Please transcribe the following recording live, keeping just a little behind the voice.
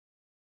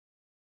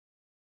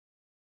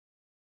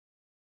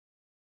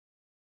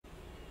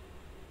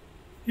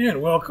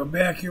And welcome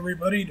back,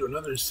 everybody, to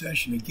another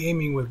session of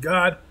Gaming with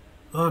God.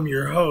 I'm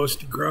your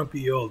host,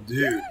 Grumpy Old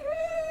Dude.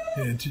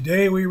 And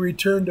today we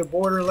return to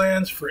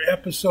Borderlands for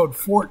episode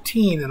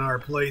 14 in our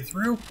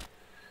playthrough.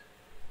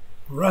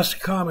 Rust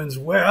Commons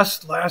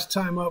West. Last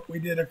time up, we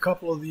did a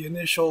couple of the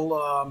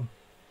initial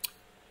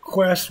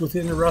quests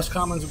within the Rust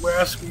Commons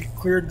West. We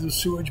cleared the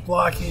sewage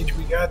blockage.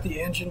 We got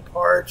the engine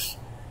parts.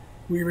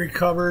 We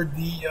recovered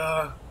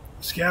the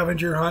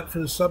scavenger hunt for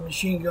the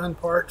submachine gun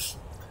parts.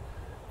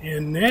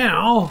 And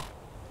now,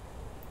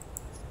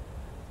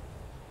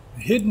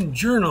 the hidden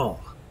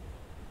journal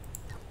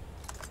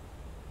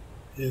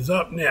is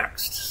up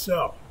next.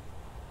 So,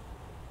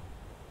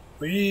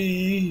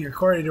 we,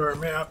 according to our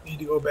map, need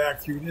to go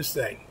back through this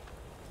thing.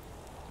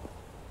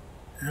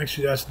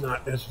 Actually, that's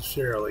not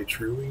necessarily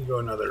true. We can go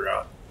another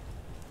route.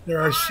 There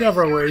are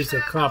several ways to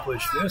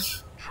accomplish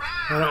this.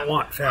 I don't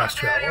want fast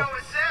travel.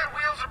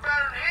 Wheels are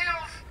better than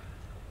heels.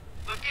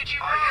 Look at you,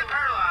 you get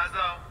paralyzed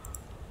though.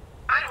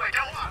 Anyway,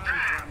 don't walk drive.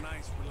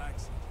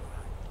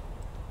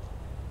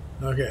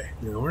 Okay,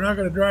 now we're not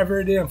going to drive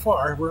very damn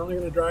far. We're only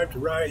going to drive to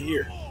right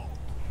here.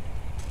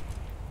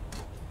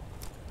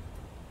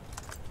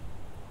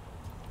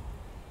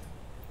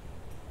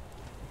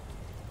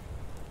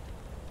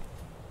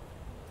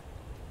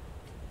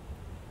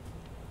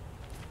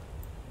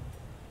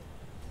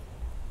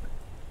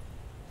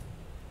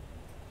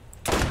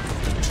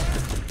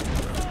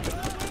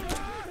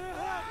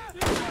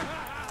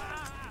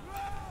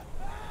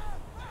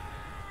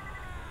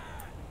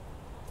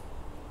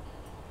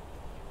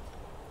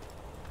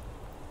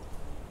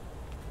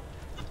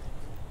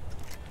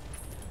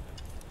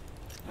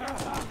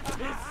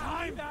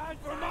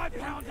 For my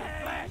pound of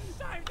flesh!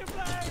 Time to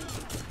play!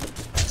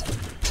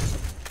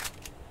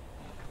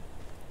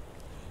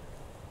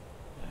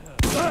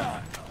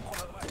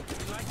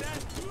 Like that?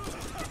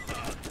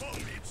 Come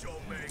meet your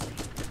mate.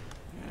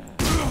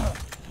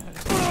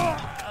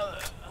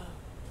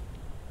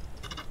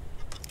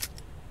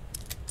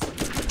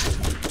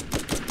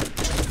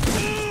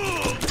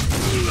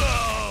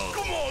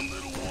 Come on,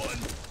 little one!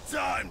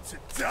 Time to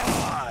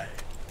die!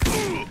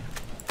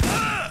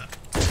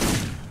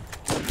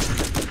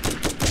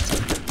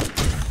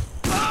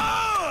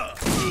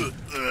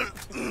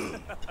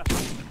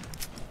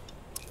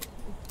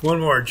 One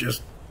more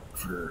just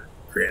for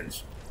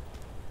grins.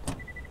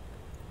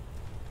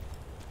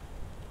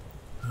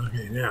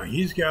 Okay, now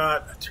he's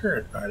got a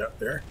turret right up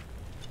there.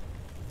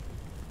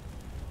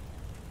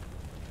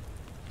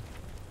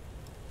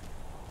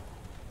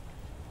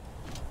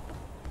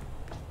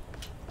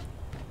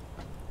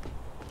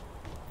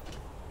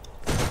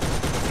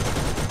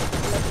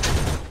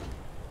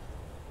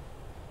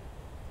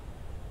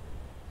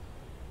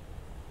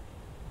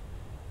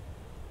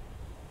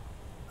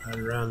 Right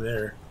around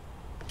there.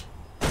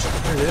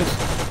 There it is.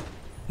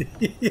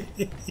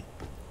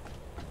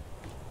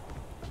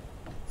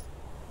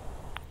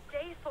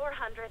 Day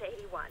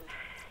 481.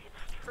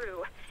 It's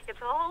true.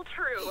 It's all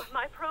true.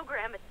 My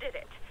program did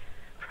it.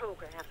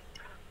 Program.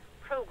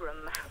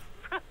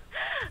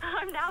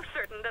 I'm now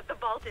certain that the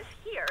vault is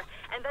here,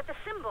 and that the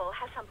symbol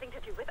has something to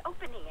do with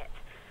opening it.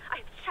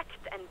 I've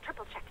checked and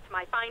triple-checked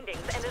my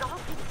findings, and it all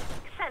seems to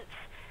make sense.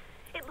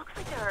 It looks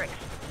like there are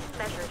extreme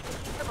measures to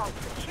keep the vault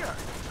secure,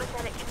 but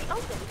then it can be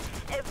opened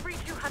every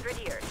 200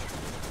 years.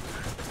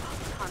 The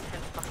vault's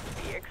contents must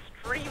be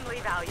extremely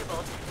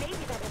valuable,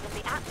 maybe better than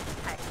the atlas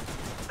text,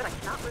 but I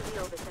cannot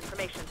reveal this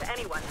information to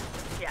anyone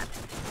just yet.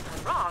 If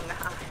I'm wrong,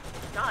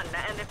 it's done,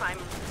 and if I'm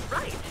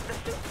right, the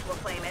suits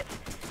will claim it.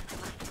 I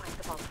must find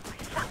the vault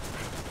myself.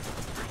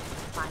 I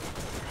must find it.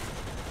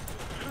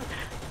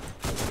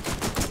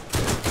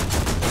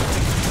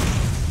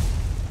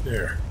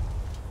 There.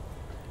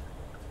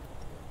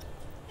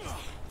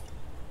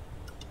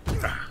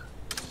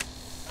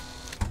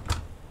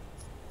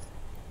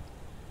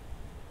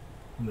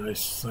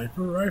 Nice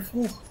sniper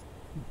rifle.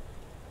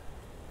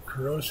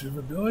 Corrosive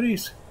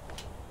abilities.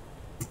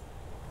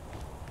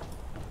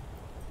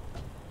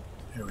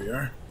 Here we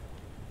are.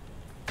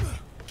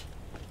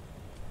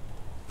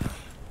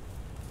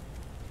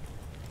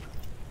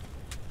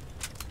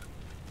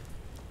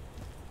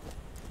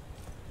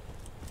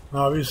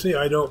 Obviously,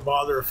 I don't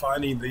bother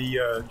finding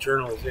the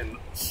journals in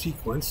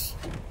sequence.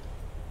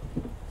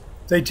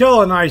 They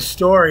tell a nice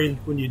story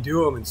when you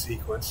do them in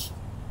sequence.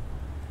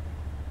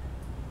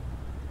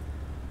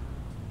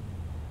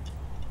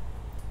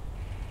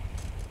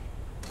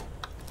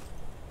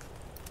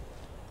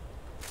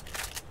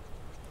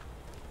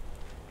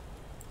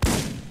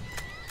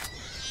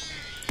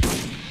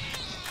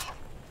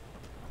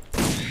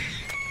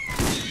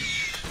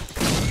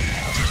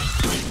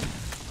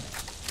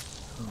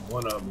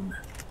 One of them.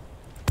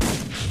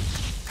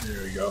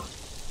 There we go.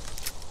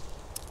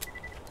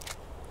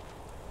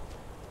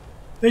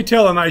 They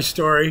tell a nice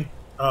story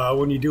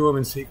when you do them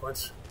in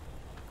sequence.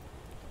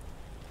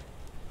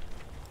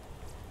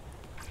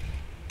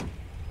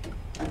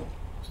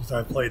 Since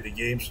I've played the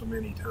game so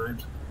many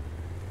times.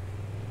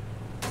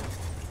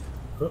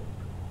 Oh.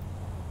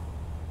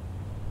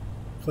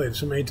 Played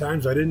so many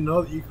times I didn't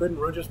know that you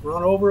couldn't just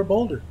run over a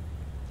boulder.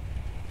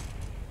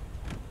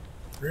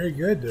 Very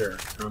good there,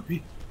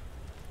 Grumpy.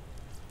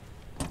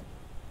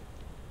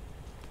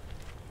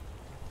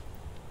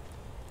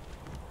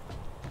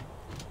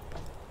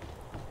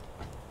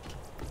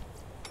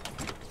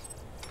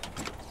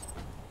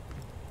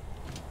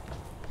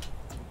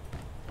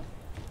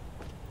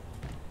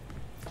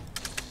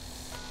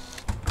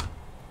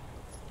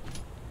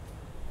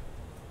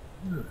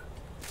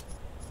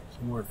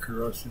 Some more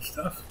corrosive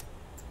stuff.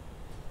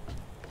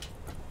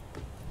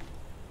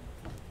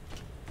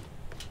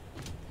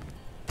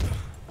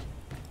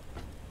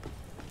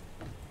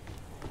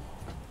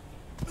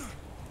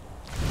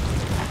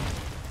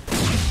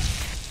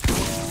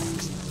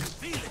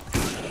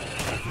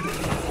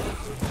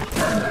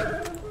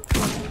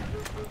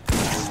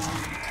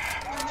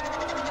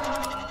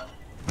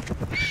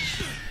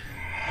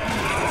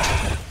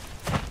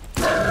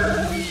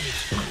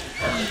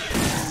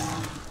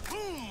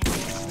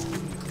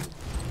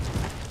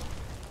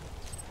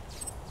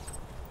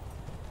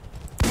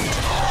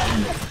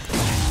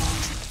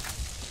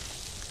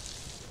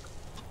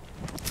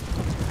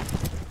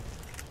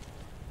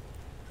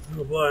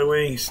 Oh boy,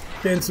 when he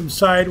spins them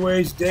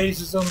sideways,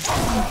 dazes them.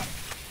 That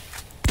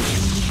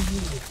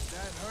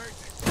hurt.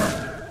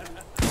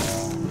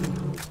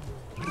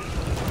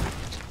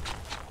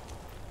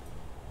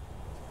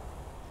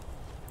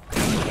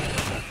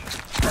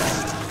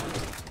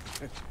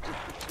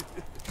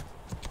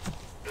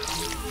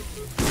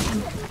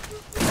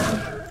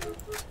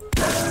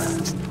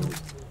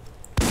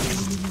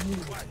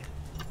 What?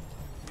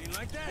 You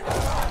like that?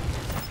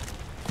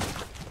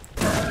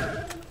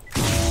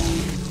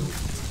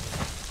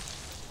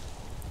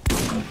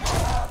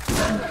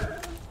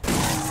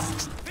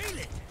 Feel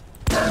it.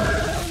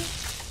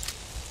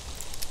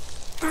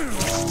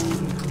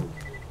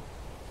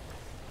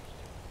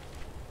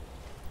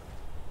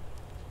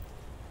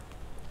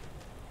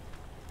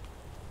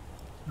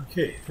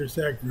 Okay, there's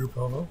that group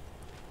holo.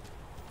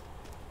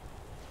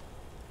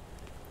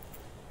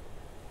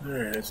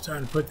 Alright, it's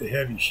time to put the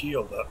heavy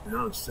shield up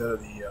now instead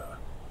of the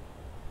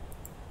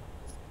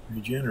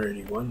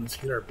regenerating one. Let's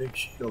get our big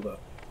shield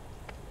up.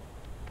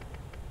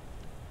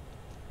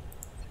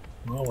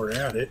 While we're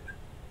at it,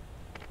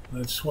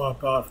 let's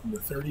swap out from the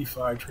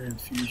 35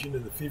 transfusion to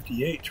the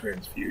 58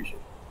 transfusion.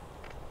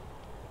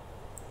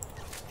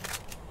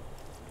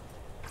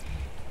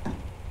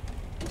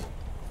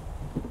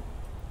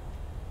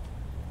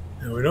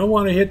 Now we don't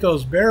want to hit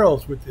those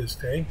barrels with this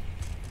thing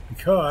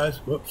because,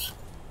 whoops,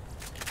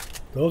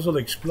 those will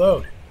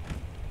explode.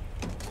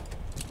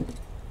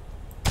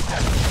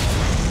 Okay.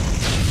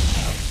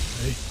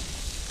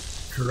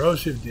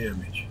 Corrosive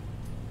damage.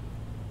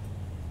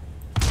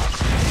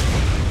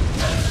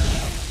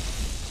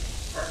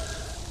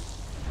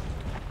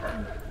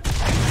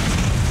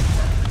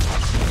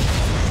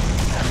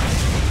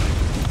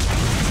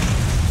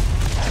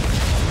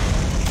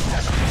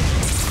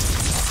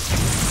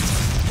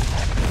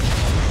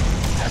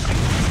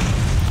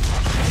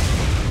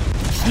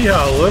 See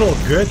how little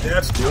good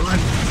that's doing?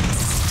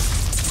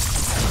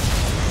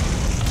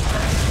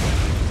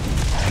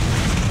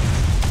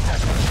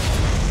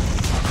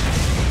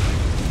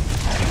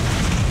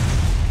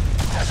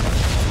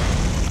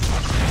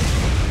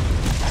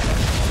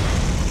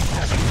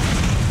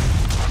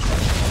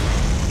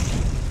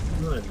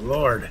 Good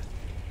Lord.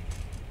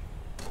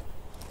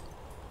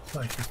 It's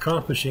like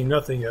accomplishing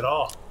nothing at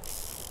all.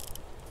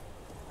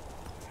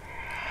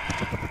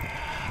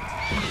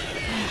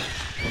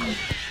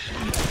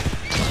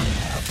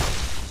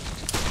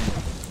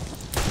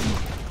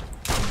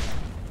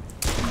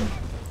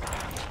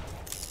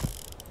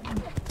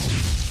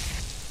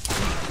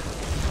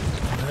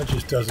 That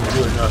just doesn't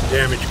do enough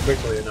damage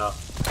quickly enough.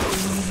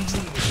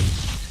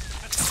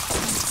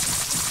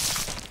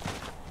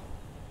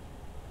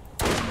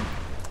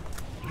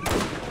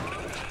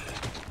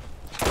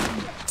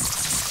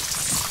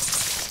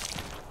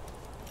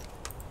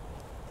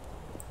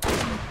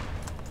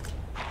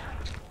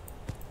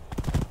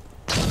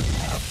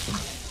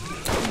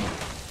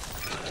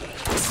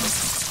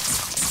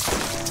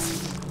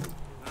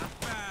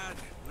 Not bad.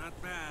 Not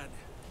bad.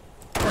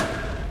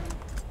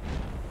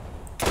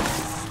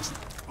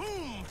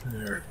 Boom.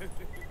 There.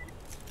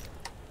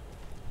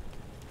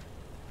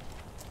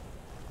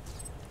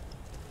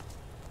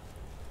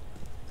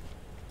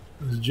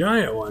 Those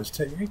giant ones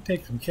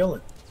take some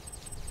killing.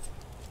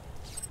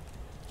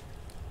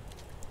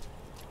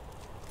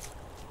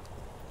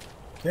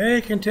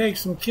 They can take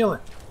some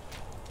killing.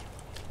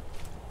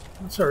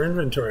 What's our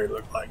inventory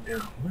look like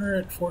now? We're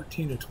at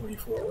 14 to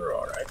 24. We're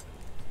all right.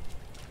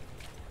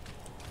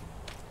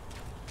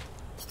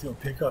 Still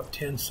pick up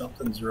 10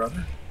 somethings or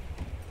other.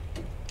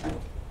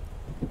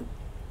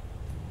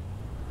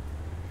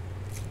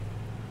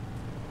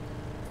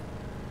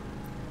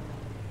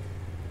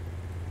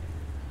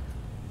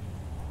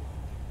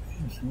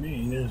 Seems to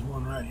me there's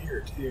one right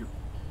here too.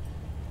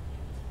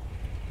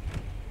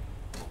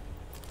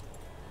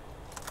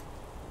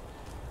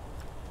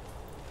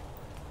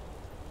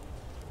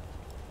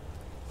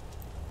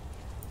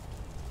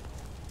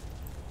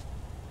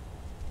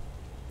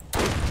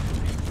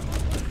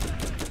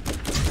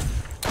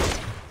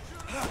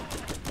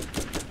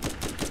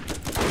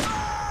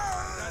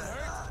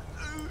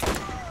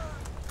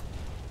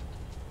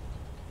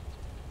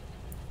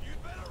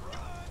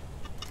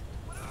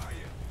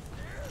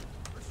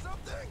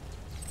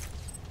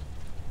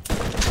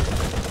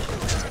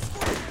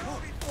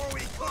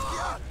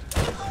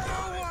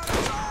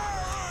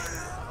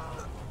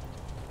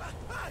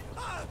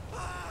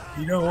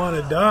 you don't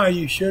want to die,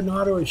 you shouldn't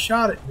ought to have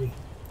shot at me.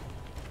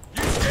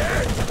 You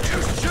scared?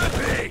 You should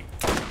be!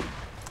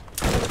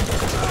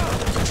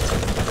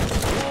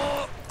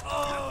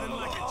 Nothing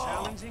like a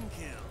challenging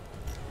kill.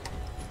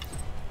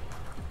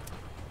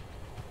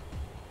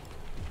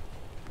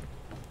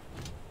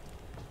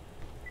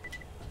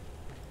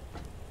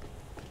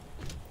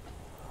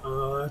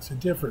 Oh, that's a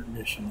different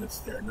mission that's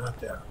there, not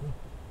that one.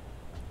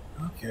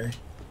 Okay.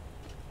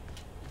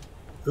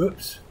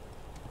 Oops.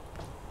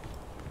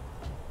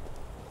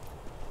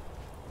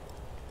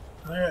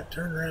 I got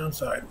turned around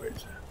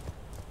sideways.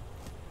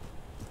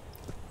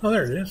 Oh,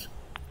 there it is.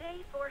 Day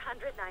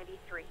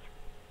 493.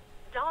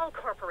 Dahl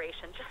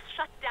Corporation just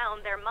shut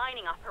down their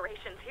mining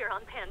operations here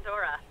on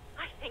Pandora.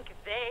 I think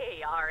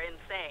they are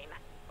insane.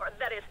 Or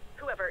that is,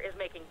 whoever is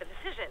making the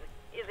decision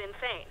is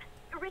insane.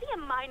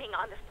 Iridium mining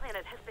on this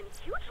planet has been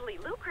hugely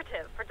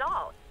lucrative for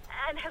Dahl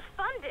and has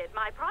funded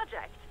my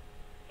project.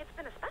 It's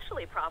been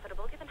especially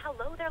profitable given how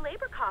low their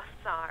labor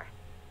costs are.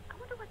 I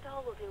wonder what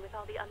Dahl will do with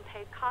all the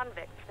unpaid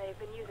convicts they've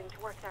been using to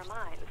work their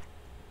mines.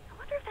 I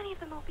wonder if any of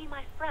them will be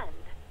my friend.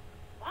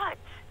 What?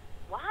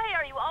 Why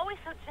are you always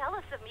so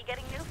jealous of me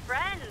getting new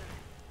friends?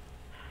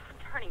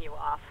 I'm turning you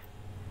off.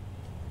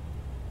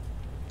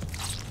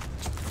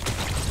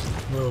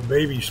 Little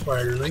baby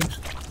spiderlings.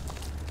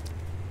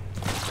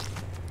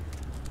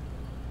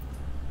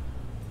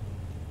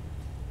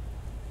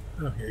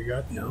 Okay,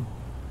 got them.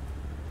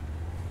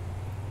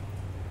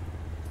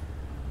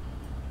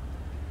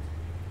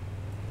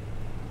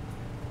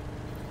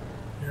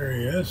 There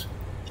he is.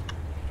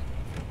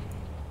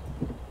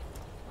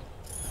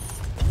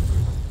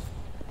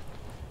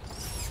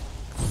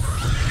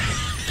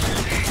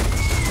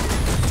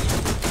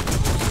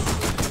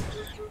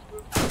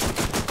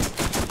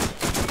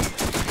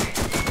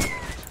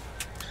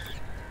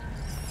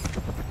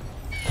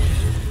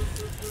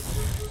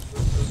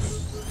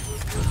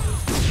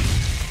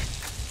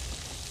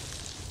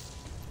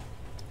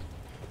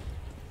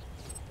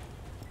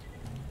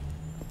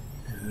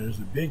 There's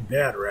a big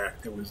bad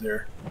rat that was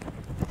there.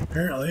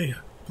 Apparently,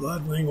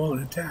 Bloodwing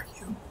won't attack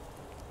him.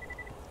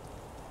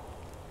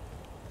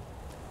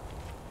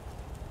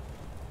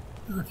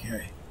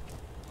 Okay.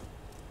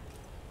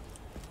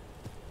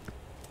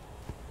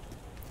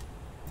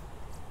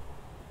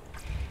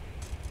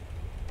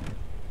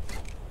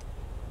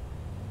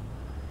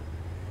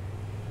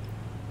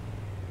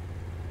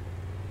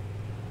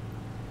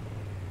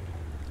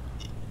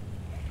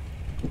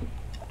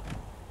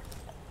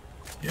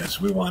 Yes,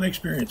 we want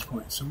experience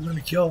points, so we're going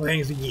to kill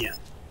things again.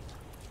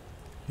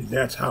 Because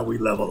that's how we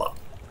level up.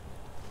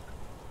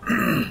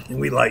 And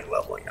we like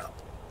leveling up.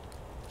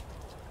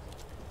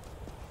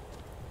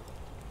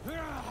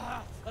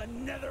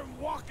 Another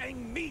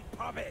walking meat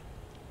puppet!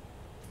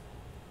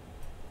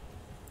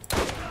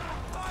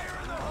 Fire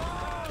in the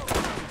hole!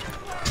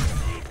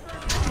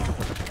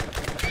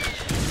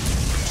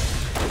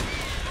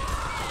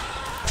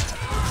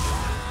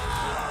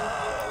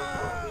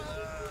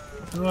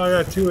 Oh, I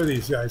got two of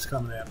these guys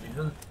coming at me,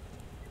 huh?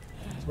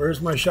 Where's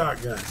my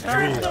shotgun?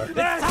 There you are.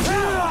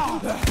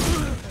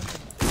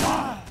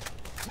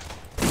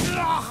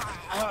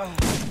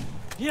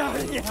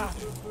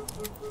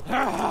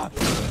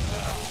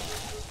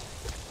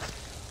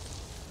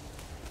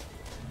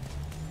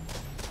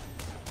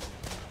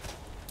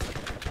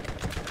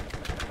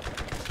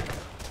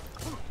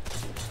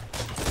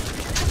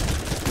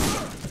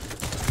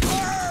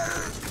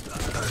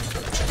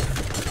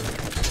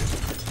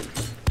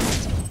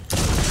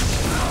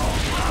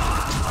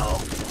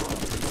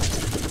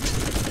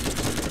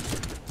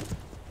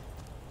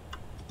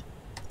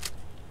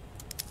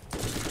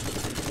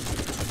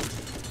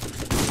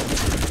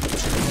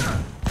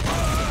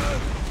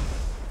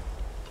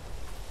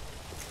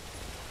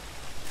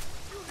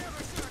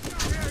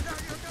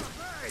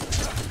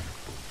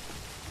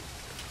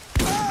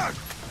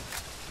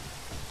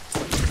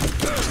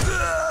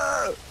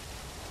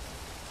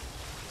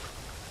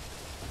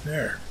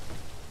 There.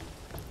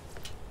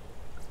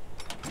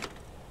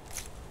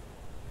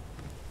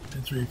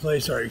 Let's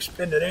replace our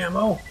expended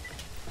ammo.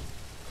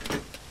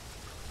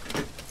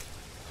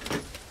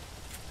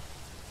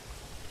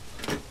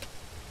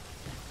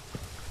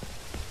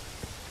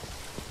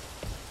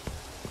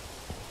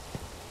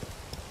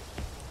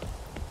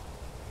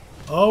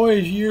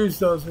 Always use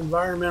those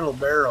environmental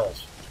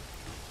barrels.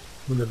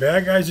 When the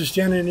bad guys are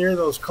standing near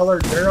those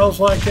colored barrels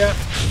like that,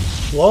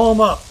 blow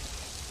them up.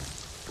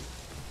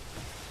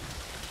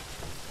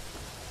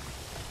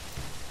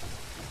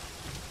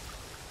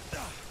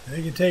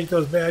 They can take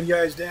those bad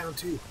guys down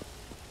too.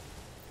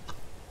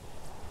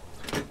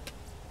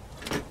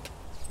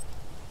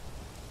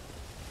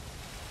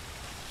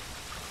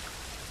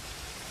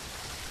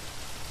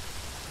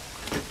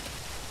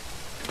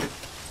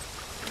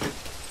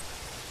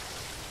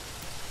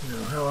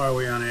 Now, how are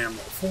we on ammo?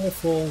 Full,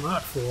 full,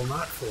 not full,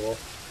 not full,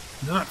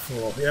 not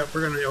full. Yep,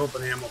 we're going to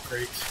open ammo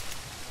crates.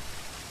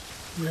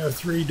 We have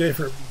 3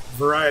 different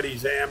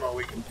varieties of ammo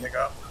we can pick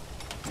up.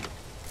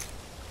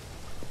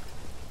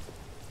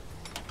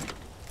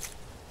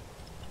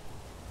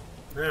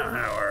 Now,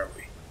 how are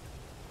we?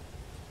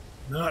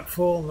 Not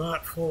full,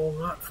 not full,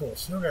 not full.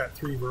 Still got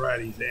 3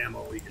 varieties of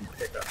ammo we can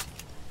pick up.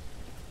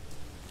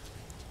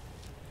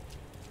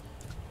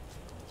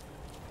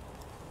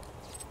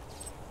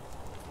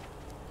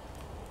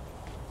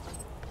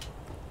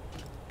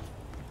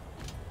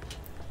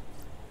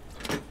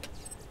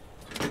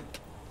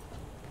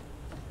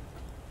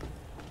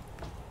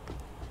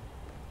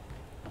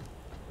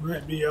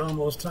 Might be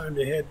almost time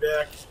to head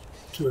back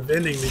to a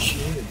vending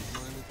machine and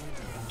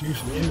do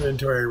some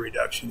inventory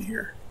reduction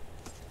here.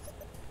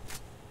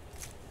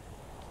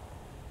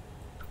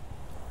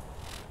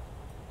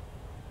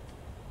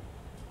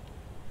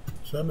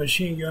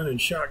 Submachine gun and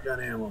shotgun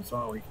ammo is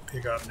all we can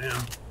pick up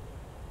now.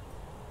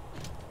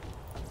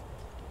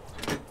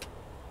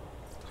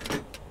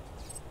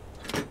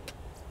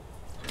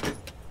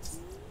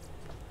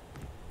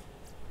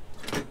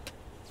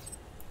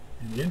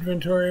 And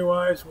inventory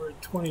wise, we're at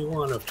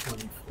 21 of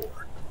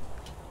 24.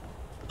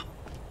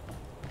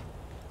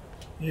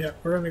 Yeah,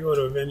 we're going to go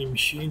to a vending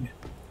machine,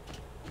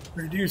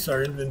 reduce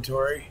our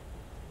inventory.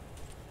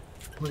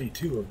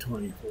 22 of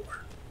 24.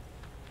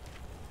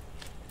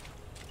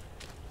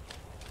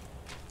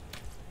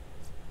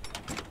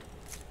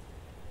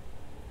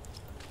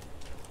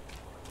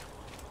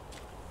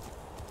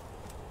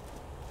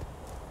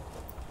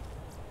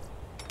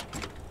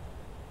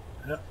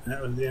 Yep,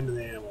 that was the end of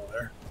the ammo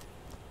there.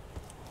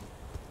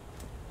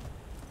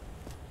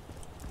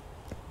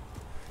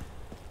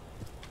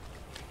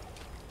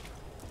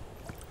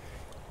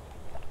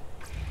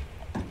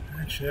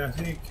 Actually, I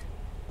think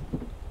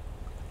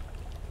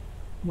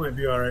might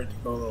be alright to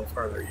go a little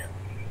farther yet.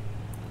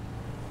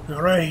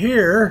 Now right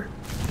here,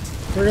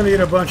 we're going to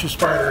get a bunch of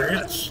spider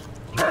ants.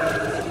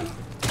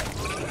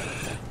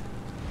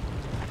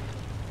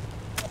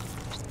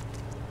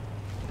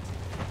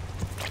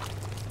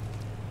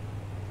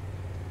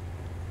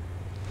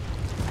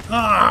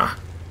 Ah!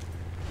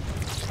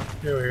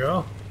 There we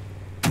go.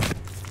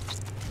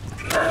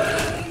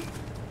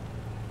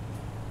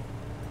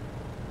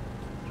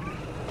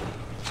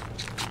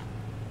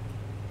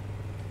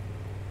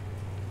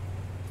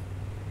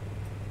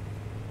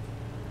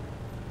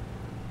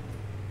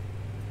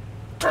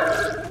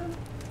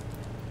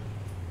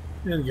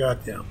 And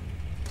got them.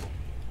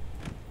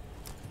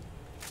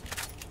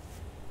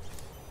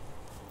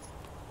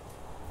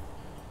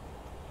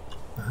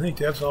 I think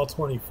that's all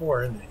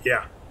 24, isn't it?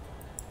 Yeah.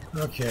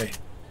 Okay.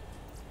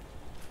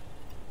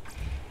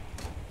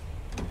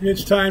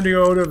 It's time to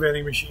go to a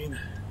vending machine.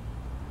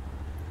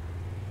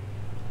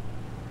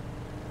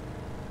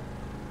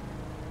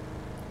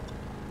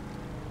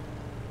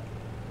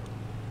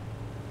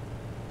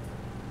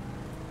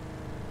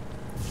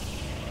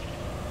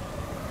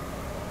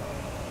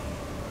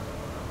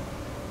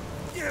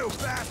 You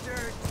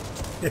bastard!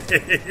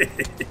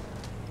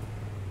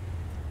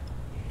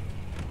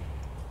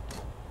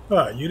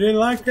 What, you didn't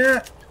like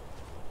that?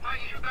 Are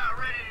you about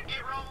ready to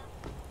get rolling?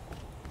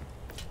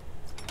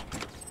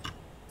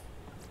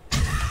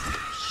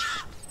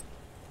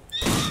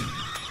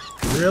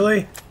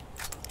 Really?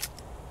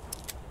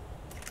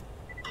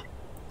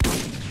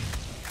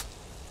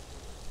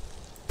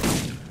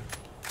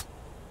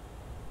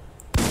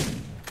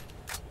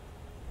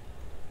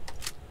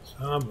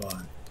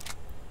 Someone.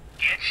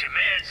 Get your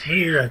meds What do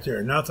you got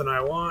there? Nothing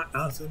I want.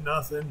 Nothing,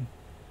 nothing.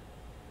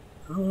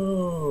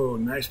 Oh,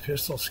 nice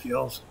pistol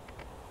skills.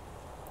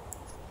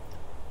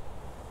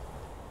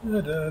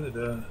 Da da da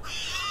da.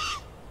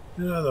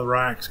 The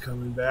rakks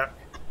coming back.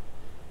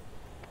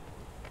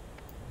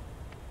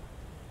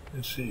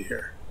 Let's see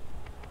here.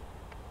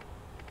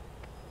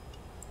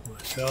 I'm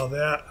gonna sell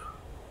that.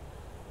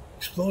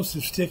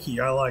 Explosive sticky,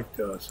 I like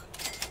those.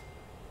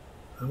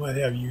 I might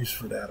have use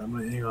for that. I'm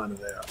gonna hang on to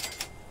that.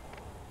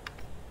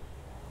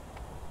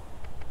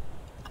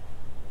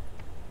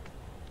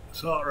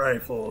 Assault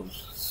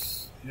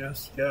rifles.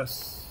 Yes,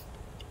 yes.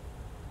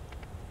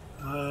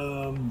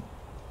 No.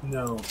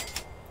 No.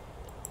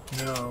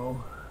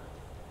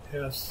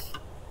 Yes.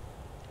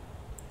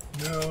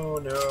 No,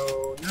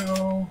 no,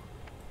 no.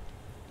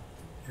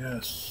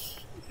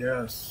 Yes.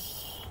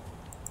 Yes.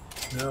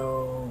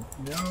 No.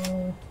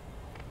 No.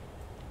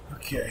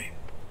 Okay.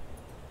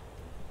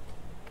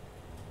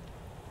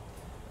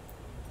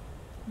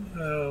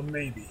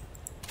 Maybe.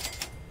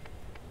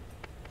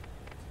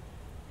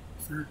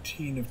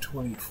 13 of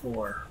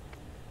 24.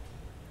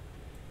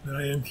 But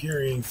I am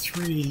carrying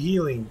 3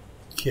 healing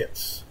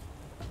kits.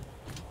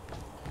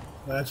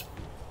 That's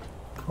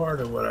part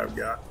of what I've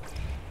got.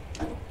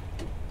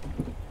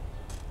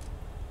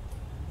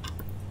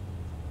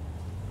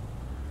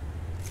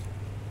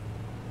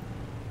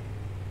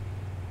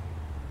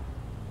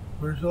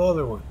 Where's the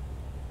other one?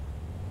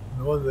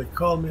 The one that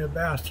called me a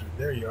bastard.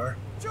 There you are.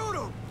 Shoot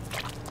him!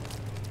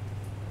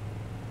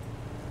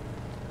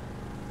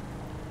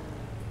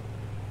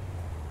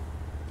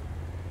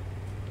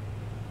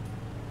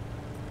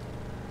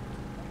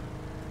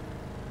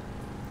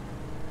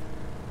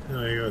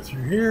 Now you go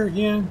through here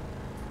again.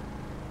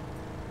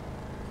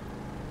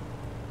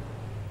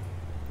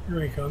 And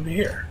we come to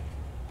here.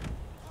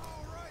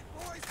 All right,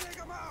 boys, take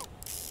him out!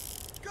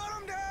 Cut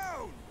him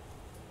down!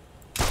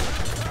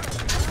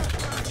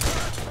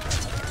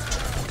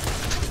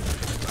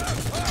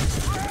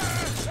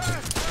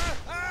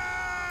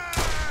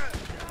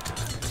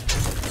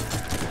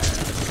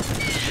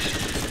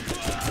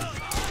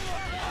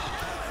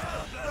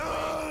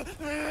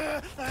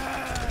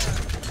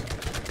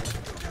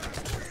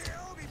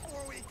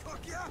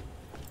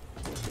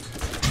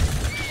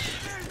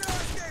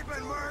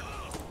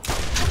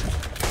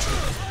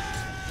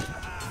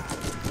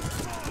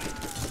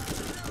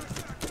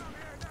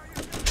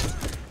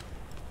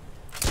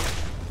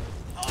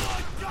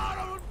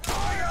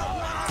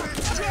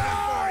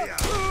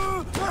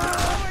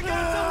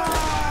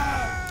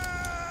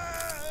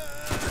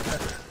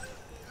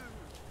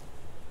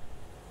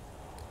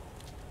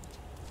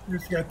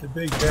 Who's got the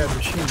big bad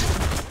machine gun?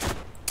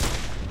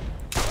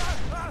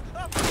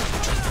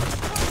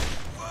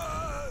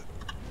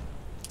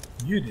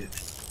 You did.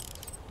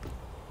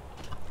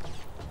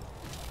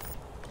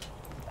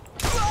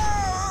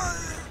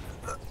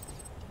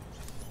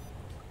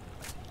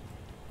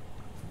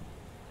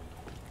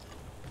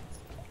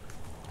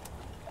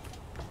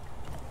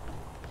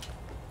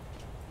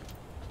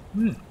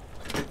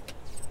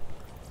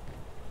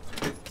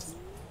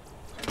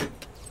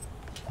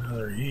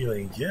 Another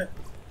healing kit.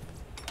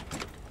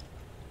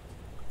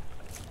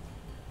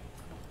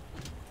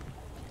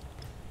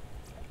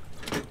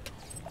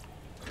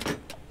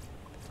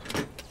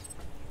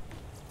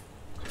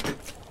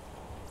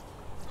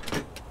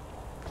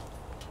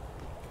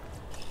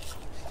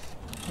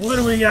 What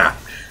do we got?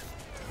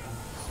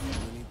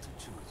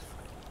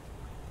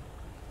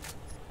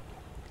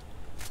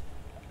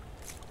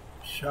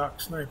 Shock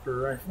sniper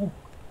rifle.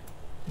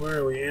 Where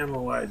are we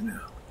ammo-wise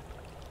now?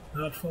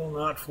 Not full,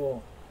 not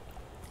full.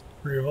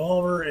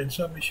 Revolver and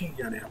submachine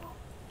gun ammo.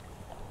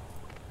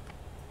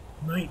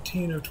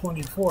 19 of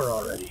 24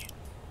 already.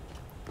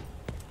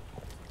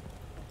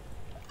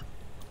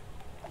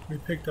 We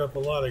picked up a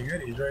lot of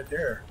goodies right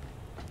there.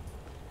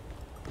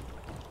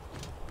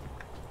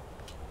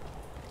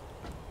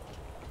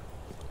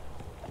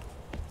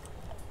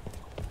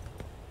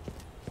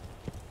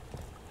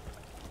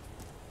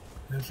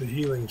 That's a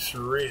healing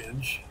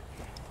syringe.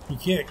 You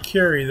can't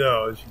carry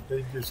those.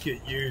 They just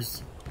get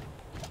used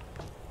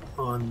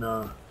on...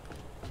 As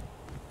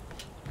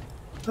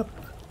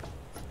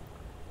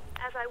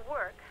I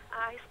work,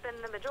 I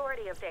spend the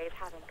majority of days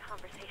having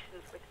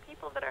conversations with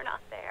people that are not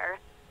there.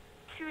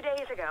 2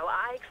 days ago,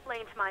 I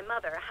explained to my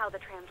mother how the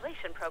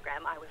translation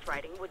program I was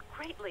writing would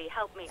greatly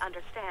help me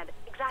understand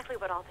exactly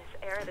what all this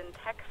Eridan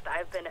text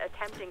I've been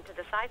attempting to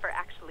decipher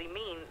actually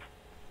means.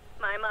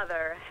 My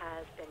mother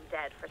has been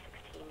dead for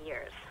 16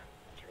 years.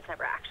 She was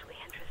never actually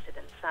interested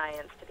in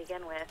science to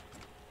begin with.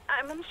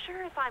 I'm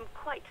unsure if I'm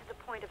quite to the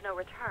point of no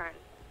return,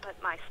 but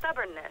my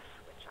stubbornness,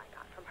 which I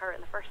got from her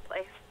in the first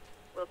place,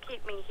 will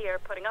keep me here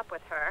putting up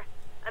with her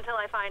until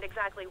I find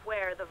exactly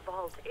where the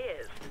vault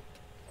is,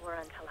 or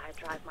until I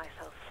drive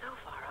myself so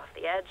far off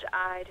the edge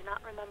I do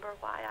not remember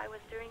why I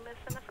was doing this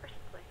in the first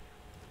place.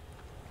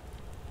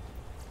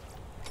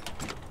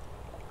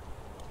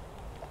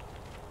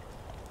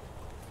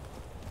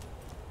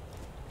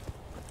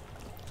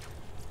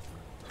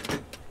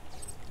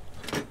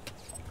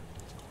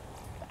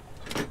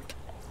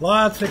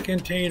 Lots of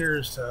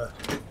containers to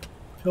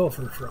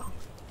pilfer from.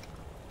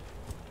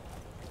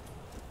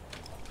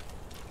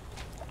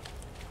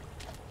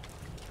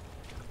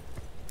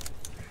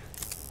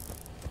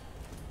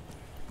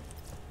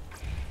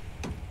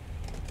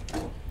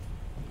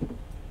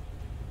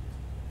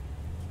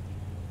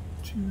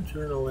 Two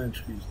journal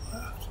entries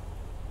left.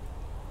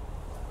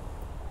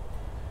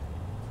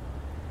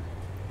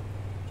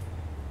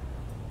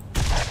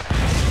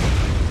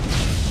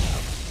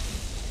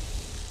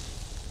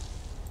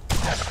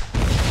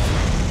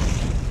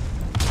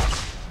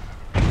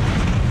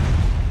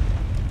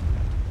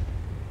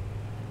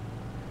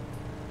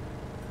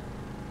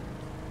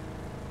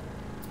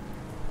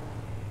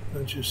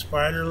 Bunch of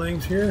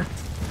spiderlings here.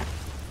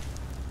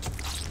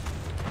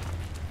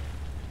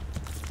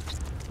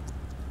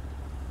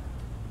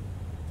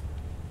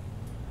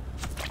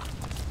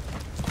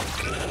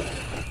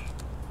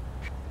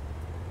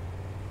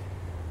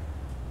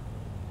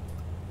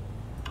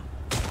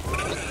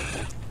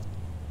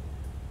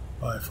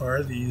 By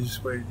far, the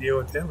easiest way to deal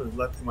with them is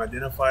let them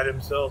identify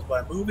themselves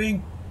by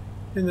moving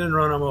and then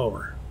run them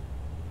over.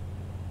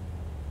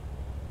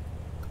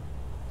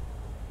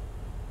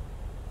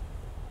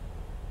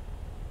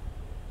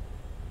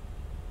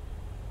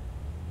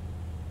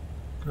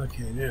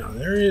 Okay, now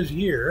there is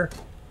here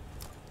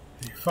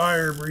a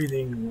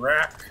fire-breathing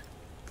rakk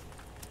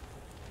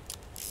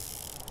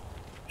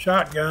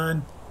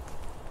shotgun.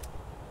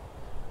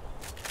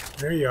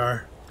 There you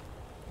are.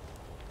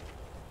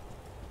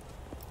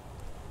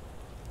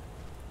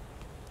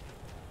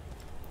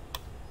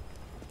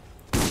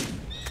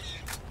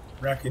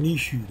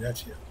 Rakanishu,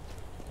 that's it.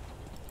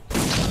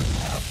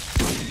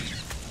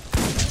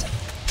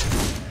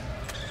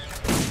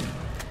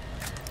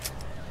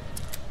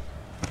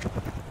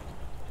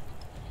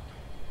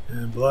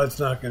 And blood's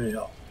not going to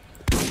help.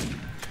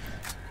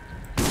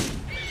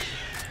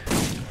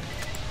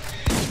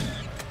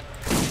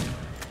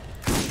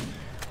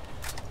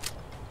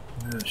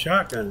 And the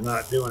shotgun's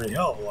not doing a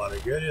hell of a lot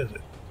of good, is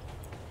it?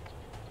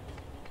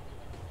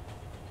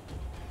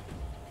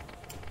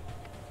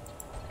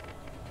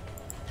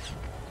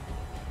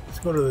 Let's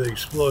go to the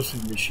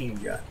explosive machine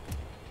gun.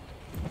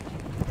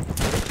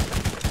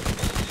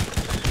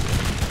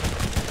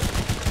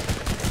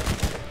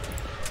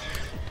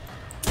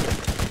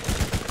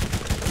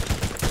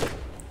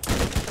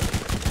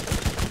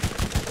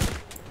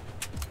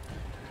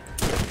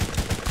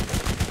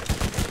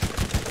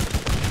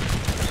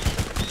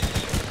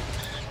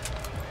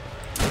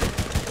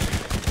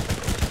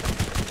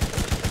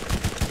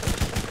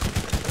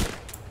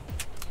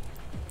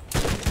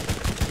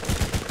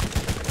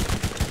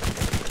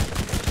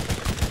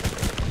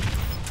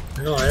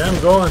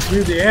 I'm going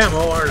through the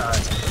ammo, aren't I?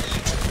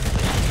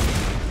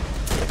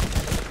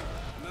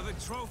 Another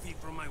trophy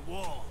from my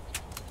wall.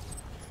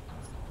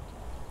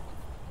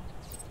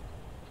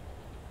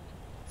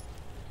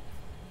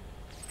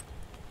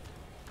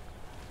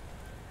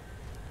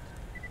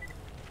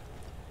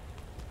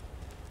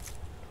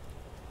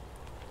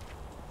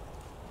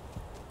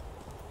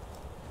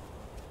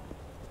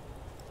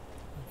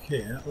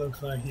 Okay, that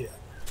looks like it.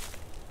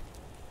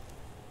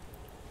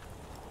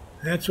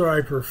 That's where I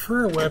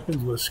prefer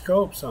weapons with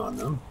scopes on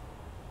them.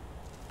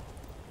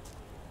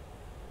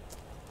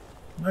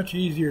 Much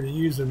easier to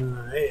use them in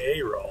an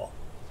AA roll.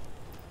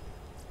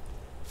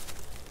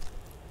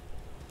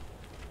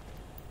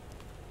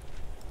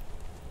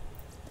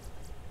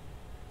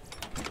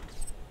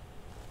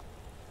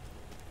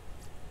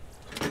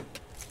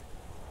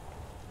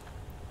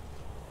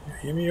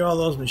 Give me all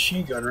those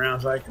machine gun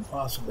rounds I can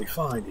possibly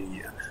find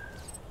again.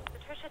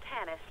 Patricia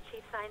Tannis,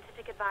 Chief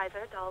Scientific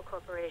Advisor, Dahl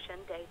Corporation,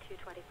 Day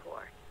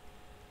 224.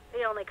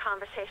 The only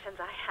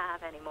conversations I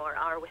have anymore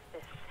are with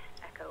this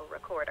echo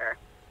recorder.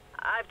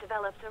 I've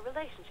developed a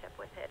relationship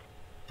with it.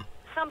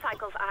 Some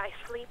cycles I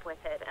sleep with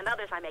it, and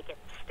others I make it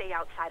stay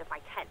outside of my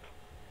tent.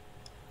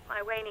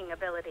 My waning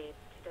ability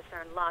to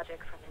discern logic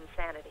from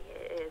insanity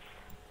is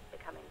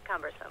becoming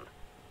cumbersome.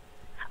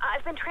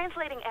 I've been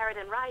translating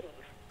Eridan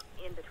writings.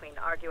 In between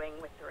arguing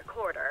with the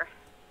recorder,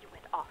 you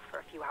went off for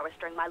a few hours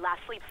during my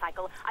last sleep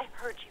cycle. I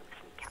heard you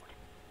sneak out.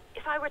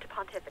 If I were to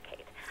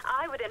pontificate,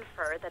 I would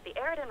infer that the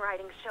Eridan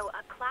writings show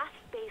a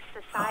class-based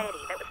society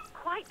that was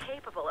quite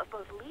capable of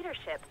both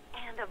leadership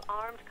and of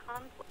armed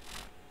conflict.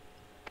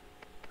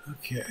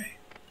 Okay.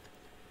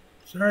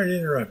 Sorry to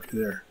interrupt you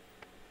there,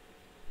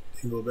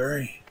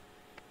 Dingleberry.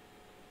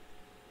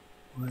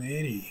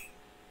 180,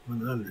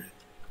 100.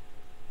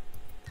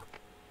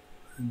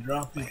 And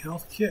drop the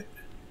health kit.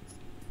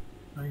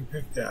 I can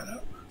pick that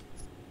up.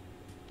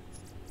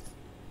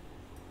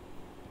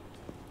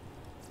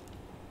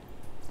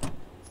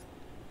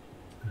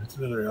 That's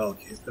another health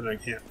kit that I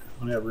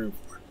don't have room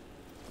for.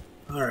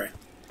 Alright.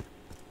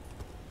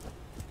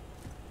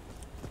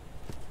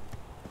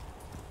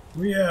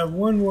 We have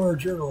one more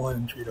journal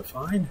entry to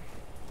find.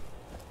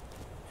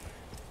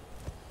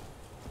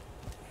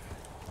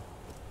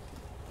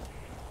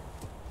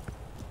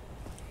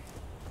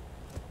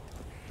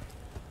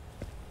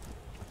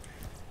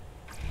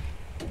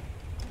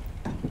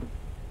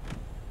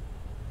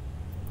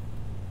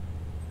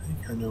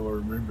 I know I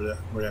remember that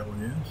where that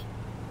one is.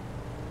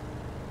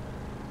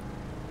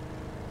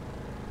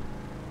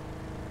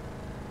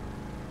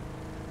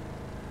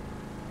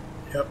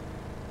 Yep.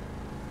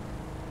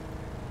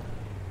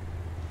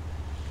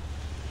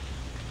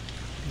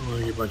 I want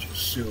to get a bunch of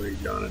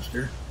sewage on us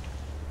here.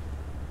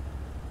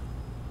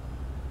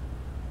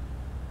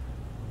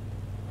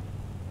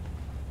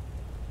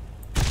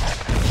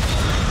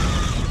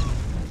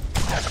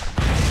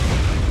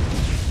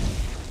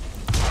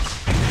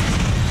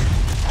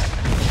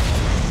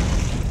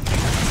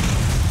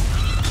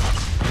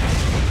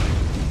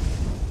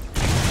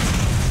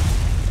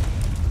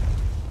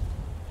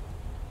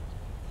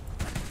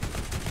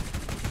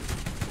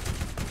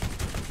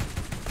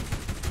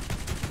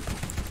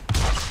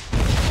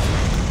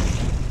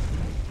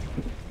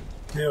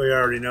 Yeah, we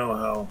already know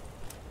how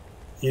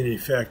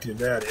ineffective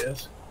that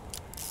is.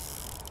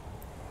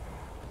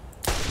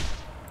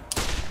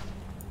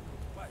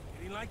 What,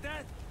 you didn't like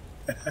that?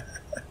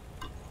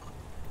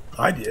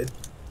 I did.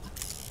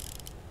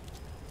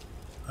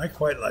 I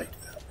quite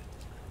liked that.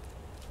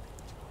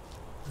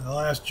 The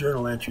last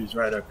journal entry is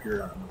right up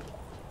here on the wall.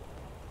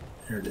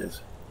 Here it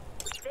is.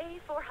 Day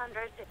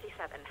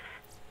 457.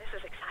 This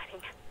is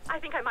exciting. I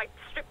think I might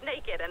strip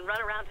naked and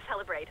run around to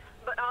celebrate,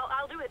 but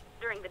I'll do it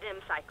during the dim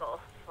cycle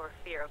for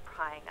fear of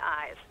prying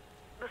eyes.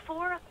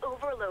 Before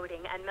overloading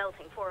and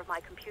melting 4 of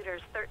my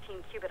computer's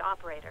 13-qubit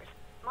operators,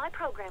 my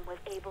program was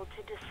able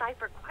to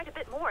decipher quite a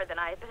bit more than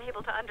I had been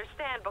able to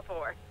understand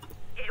before.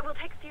 It will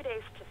take a few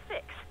days to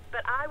fix,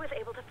 but I was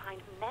able to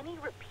find many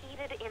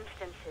repeated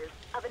instances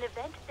of an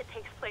event that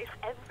takes place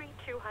every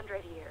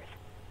 200 years.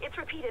 It's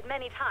repeated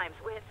many times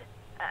with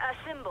a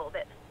symbol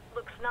that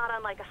looks not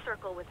unlike a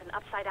circle with an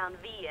upside-down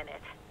V in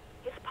it.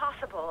 It's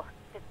possible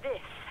that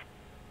this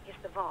is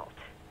the vault.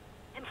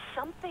 And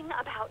something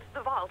about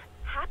the vault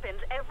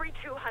happens every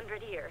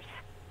 200 years.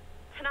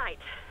 Tonight,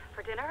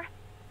 for dinner,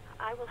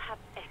 I will have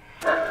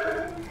eggs.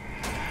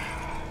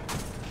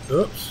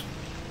 Oops.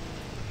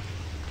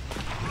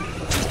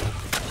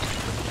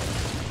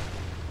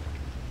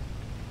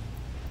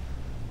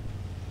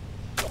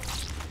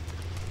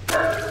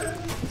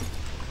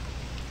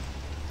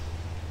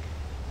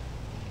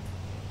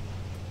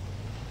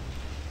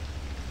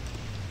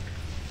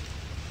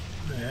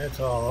 That's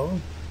all of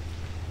them.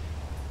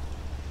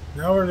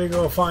 Now we're going to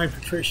go find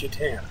Patricia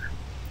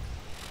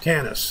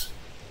Tannis.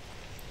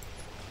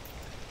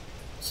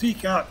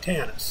 Seek out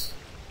Tannis.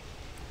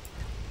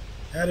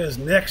 That is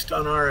next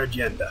on our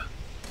agenda.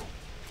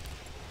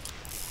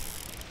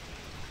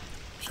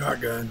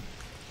 Shotgun.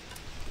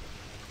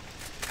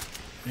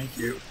 Thank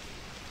you.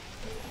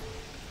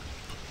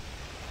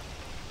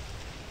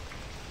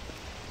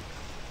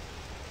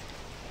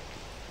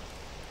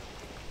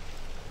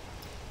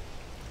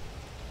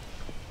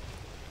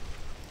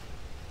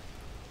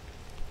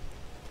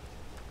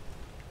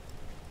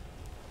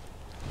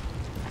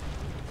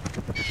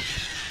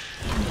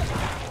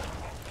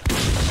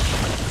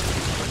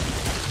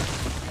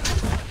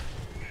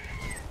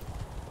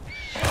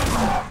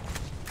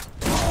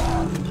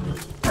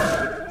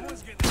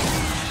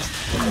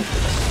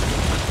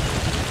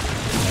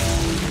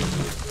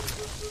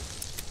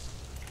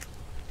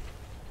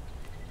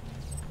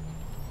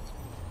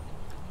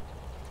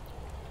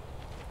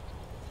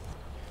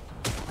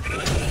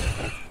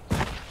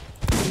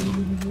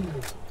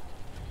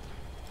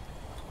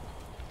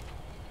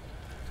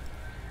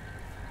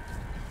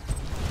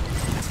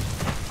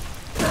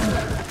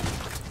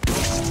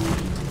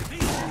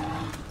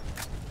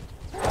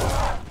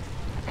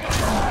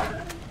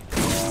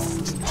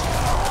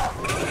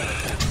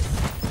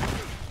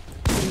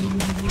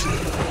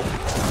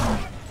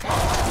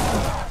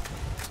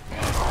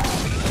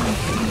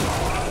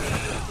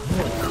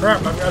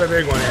 crap, I've got a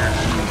big one here.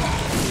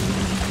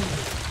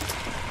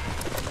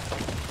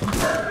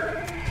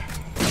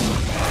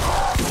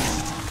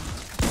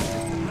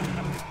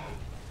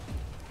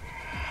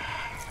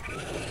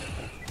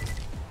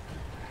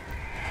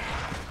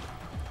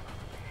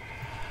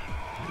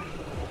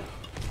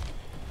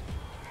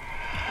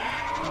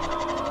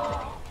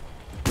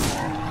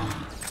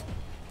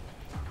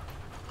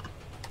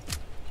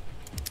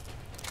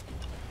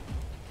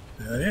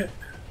 Is that it?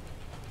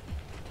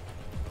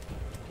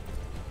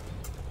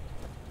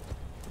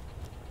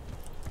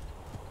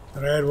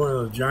 But I had one of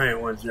those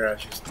giant ones there.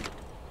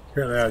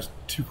 Apparently I was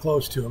too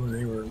close to them and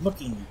they were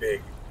looking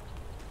big.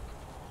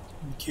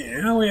 Okay,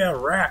 now we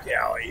have Rack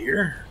Alley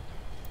here.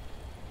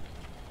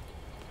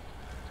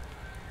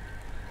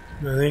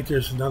 And I think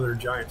there's another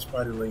giant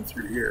spiderling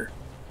through here.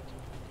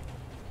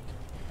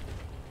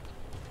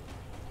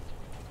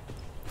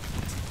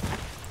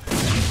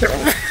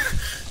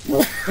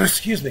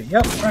 Excuse me.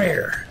 Yep, right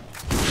here.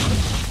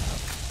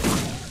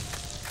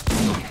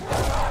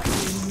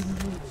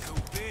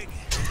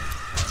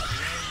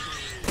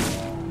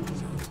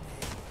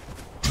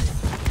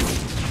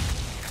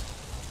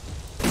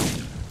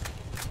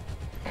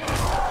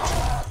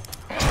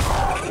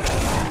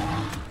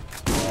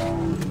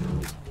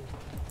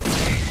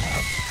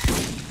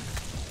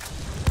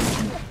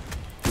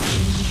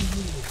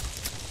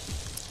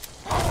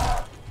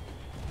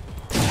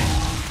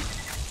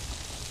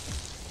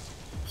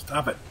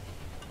 Stop it.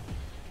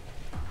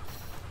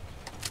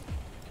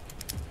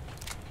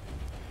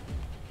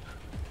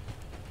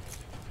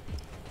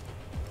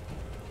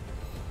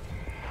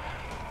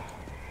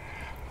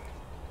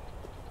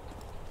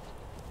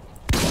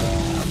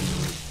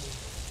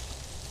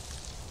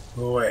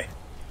 Go away.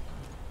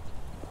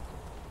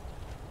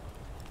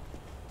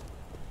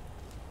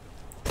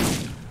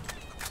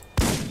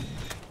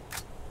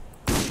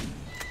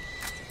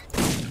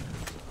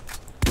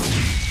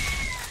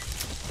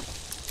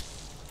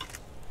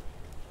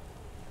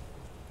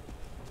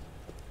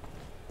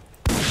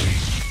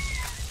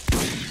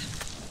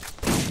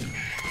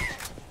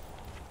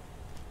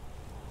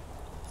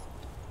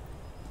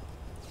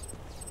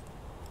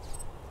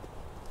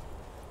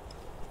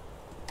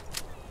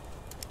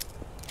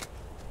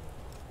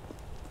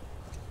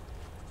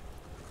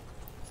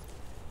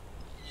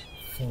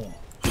 Oh,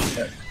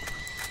 shit.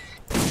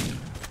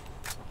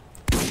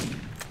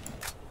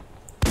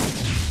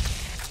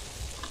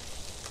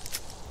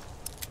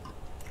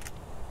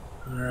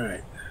 All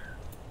right.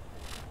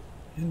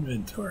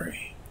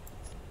 Inventory.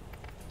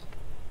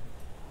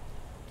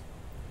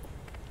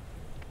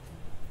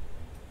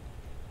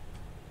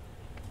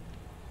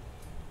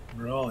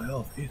 We're all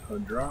healthy, so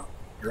drop,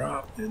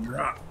 drop, and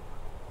drop.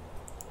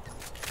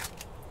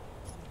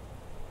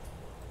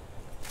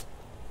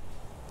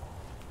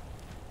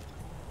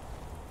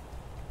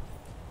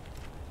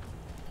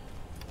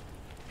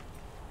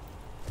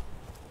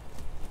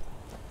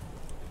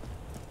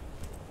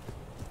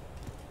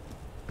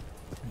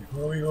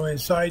 Before we go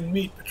inside and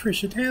meet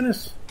Patricia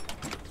Tannis,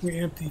 we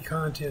empty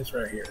contents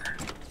right here.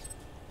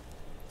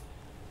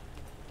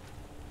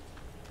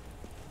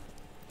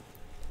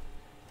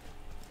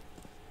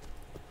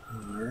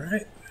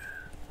 Alright.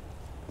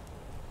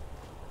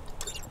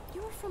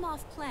 You're from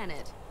off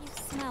planet. You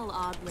smell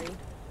oddly.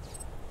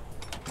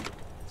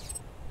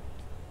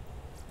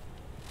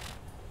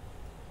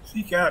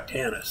 Seek out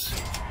Tannis.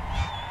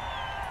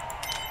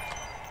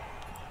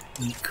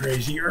 Meet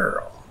Crazy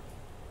Earl.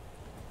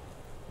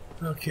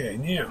 Okay,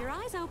 now. Your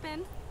eyes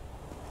open.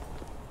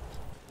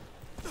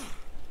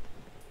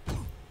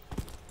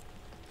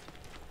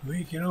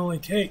 We can only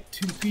take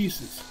 2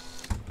 pieces.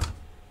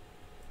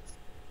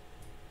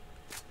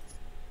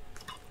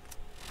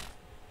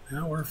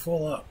 Now we're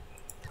full up.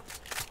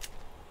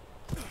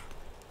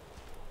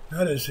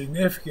 That is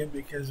significant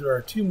because there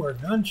are 2 more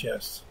gun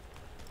chests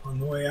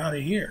on the way out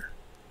of here.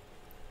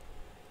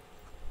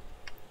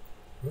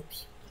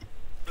 Whoops.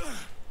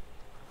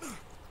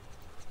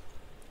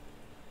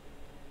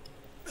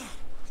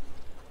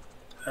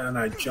 And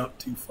I jumped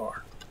too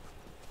far.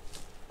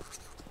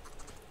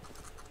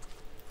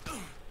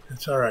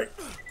 It's alright.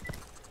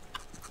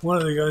 One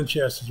of the gun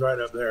chests is right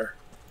up there.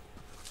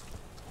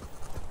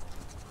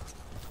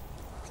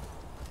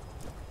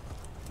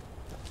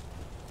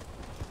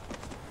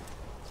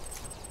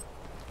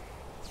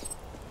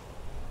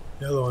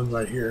 The other one's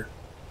right here.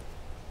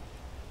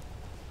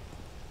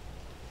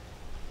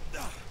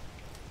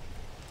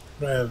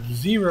 But I have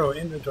 0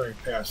 inventory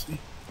capacity,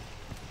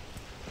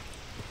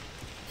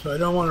 so I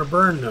don't want to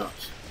burn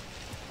those.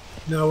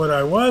 Now what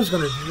I was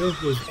going to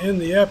do was end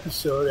the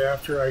episode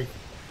after I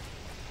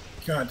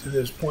got to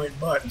this point,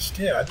 but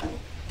instead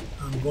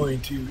I'm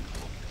going to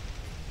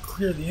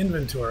clear the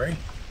inventory,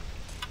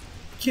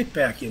 get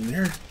back in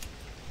there,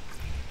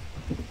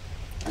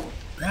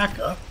 back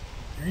up,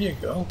 there you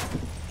go.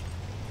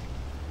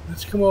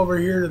 Let's come over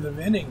here to the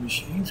vending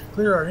machines,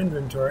 clear our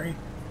inventory,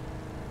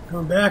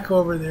 come back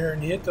over there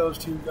and hit those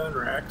 2 gun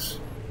racks,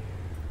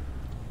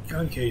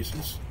 gun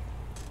cases,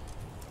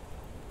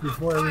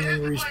 before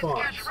everything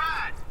respawns.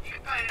 You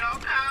painted all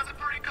kinds of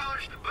pretty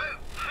colors to boot.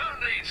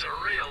 Who needs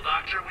surreal,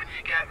 Doctor, when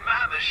you got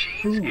my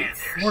machines Ooh, and their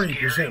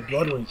 40%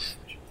 blood scary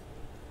weight.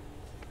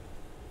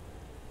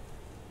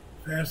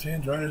 Fast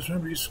hand, dryness,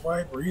 remember,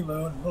 swipe,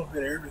 reload, a little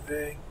bit of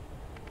everything.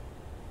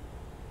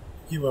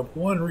 Give up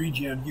one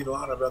regen, get a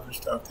lot of other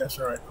stuff. That's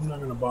alright. I'm not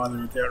going to bother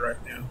with that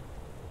right now.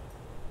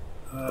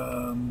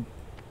 I'm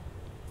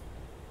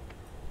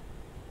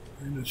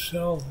going to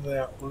sell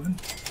that one.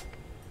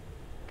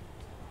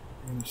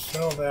 I'm going to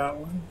sell that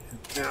one,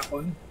 and that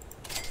one,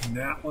 and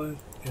that one,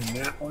 and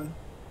that one.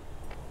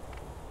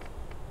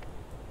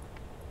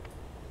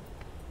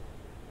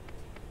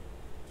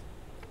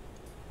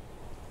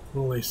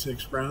 Only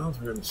 6 rounds.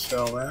 We're going to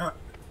sell that,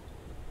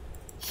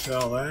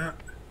 sell that,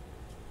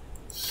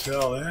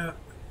 sell that.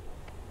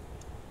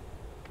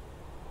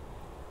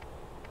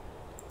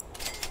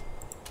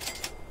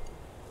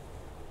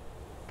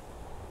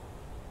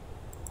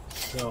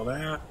 Sell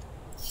that,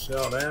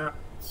 sell that,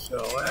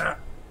 sell that.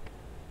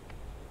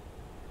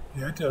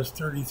 Yeah, that does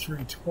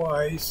 33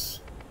 twice.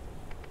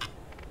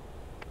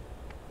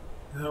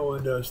 That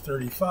one does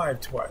 35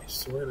 twice.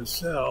 So we're going to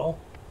sell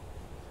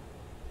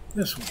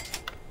this one.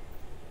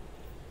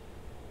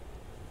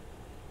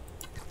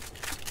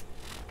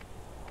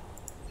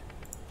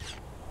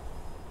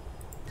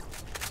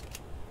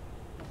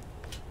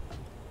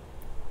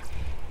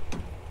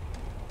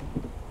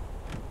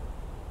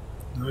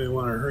 Now we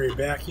want to hurry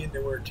back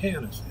into where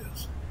Tannis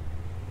is.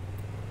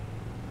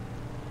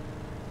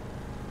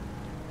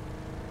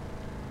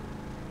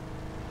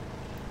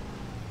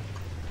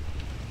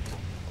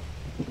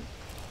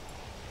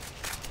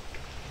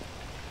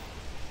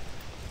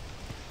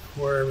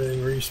 Before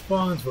everything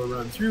respawns, we'll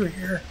run through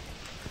here.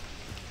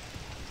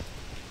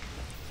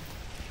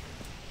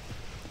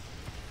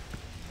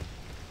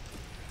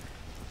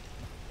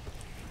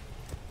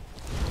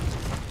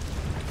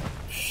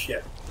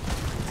 Shit.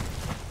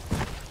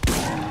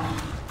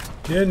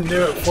 Didn't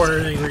do it before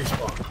everything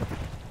respawned.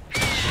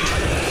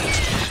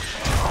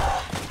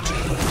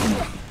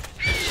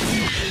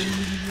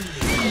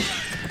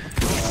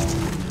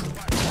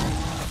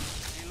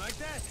 You like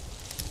that?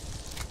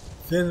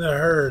 Thin the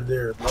herd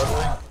there,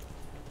 Bloodwing.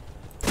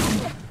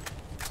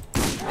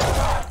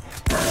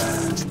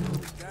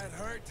 That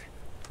hurt.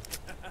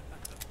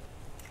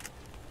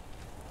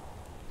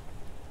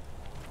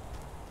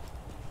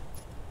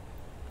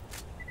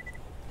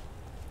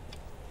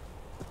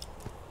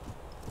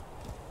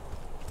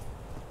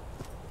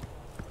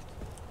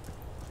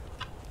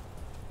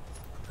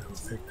 We'll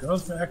pick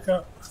those back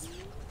up.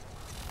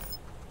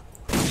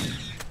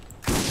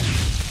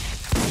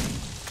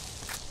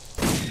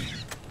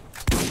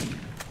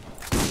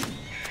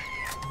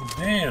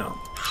 Damn.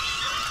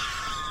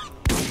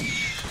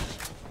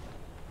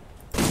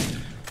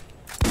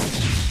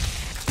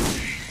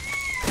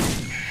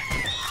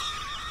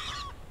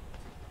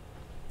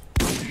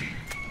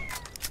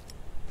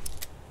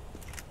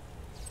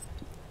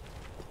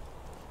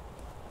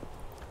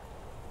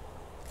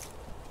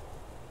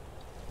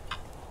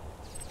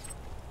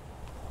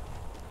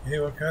 Hey,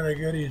 what kind of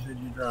goodies did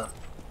you drop?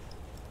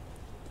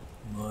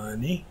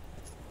 Money.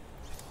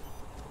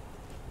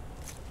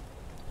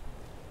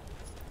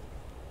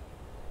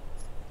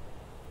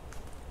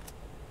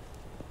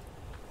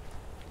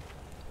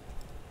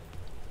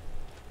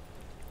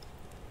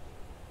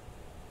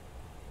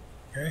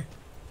 Okay.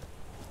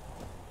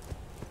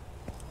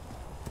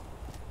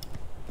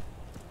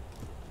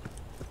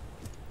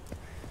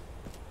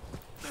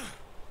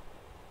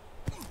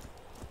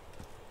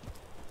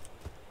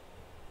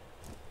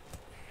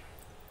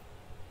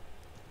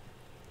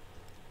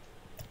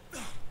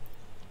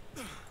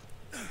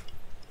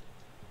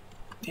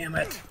 Damn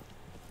it.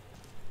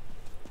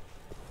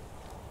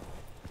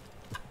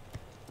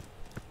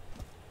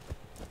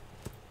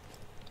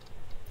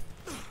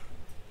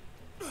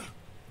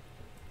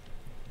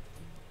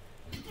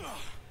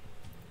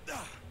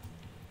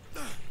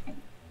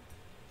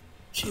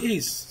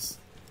 Jesus.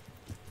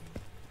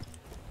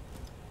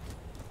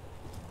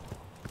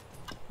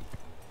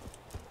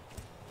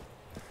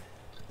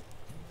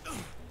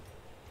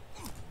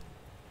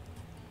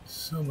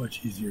 So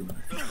much easier with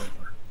a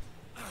controller.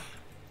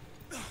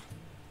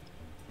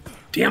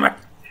 Damn it!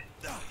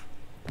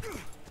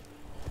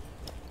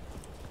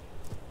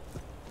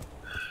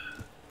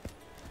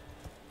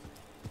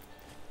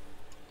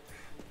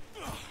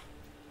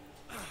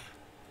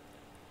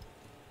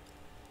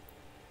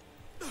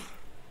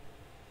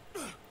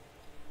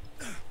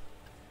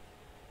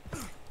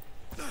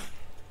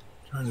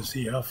 Trying to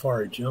see how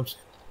far it jumps.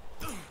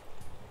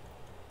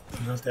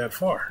 Not that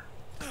far.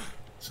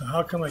 So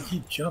how come I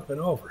keep jumping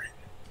over it?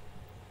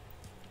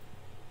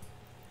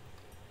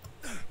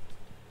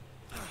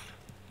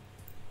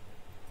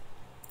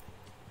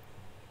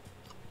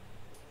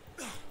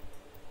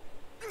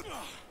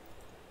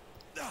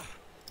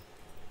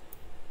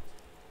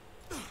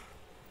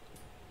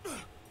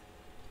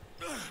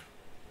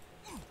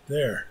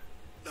 There.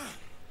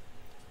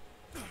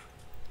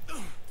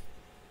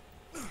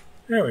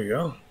 There we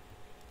go.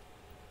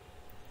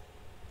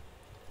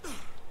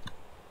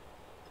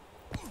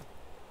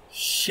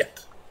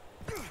 Shit.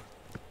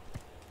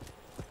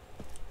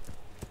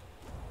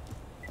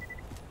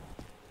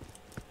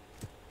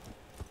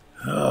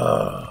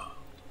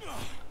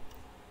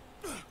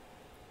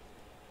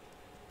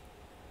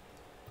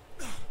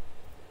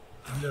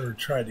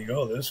 tried to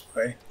go this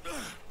way.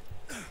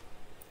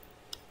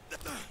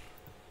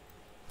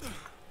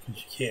 Because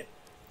you can't.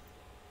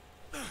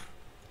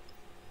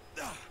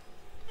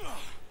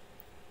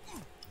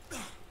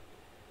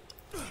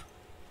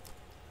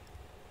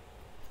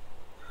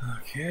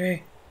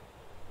 Okay.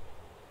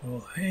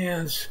 Both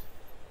hands.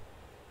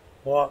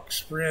 Walk,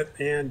 sprint,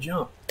 and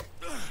jump.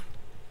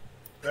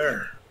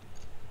 There.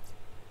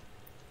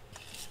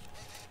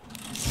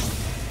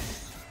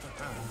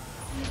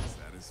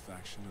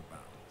 Satisfaction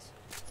abounds.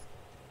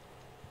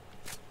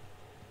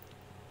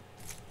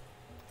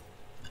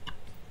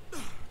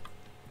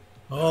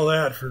 All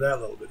that for that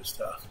little bit of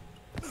stuff.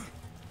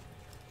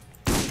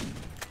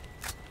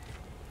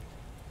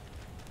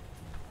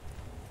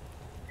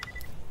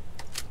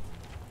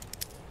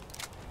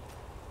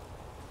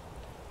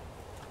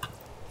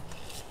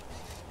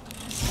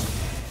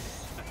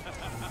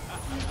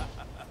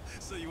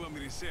 So you want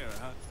me to share,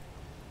 huh?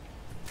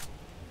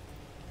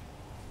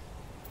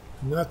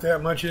 Not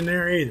that much in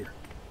there either.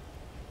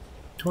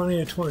 20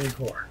 and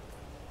 24.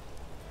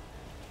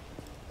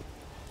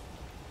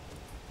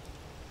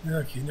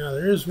 Okay, now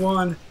there is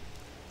one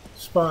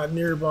spot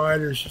nearby.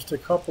 There's just a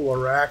couple of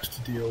rakks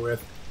to deal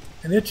with,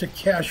 and it's a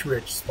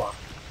cash-rich spot.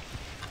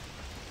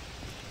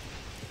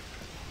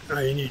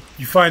 I mean,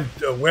 you find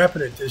a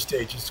weapon at this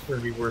stage, it's going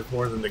to be worth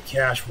more than the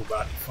cash we're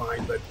about to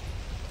find, but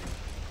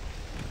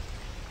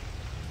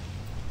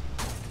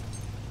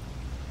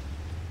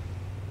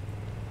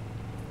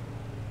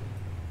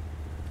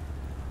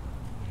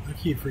I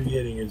keep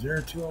forgetting. Is there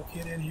a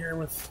toolkit in here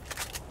with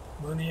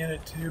money in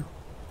it too?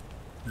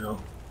 No,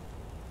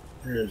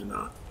 there is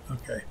not.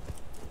 Okay.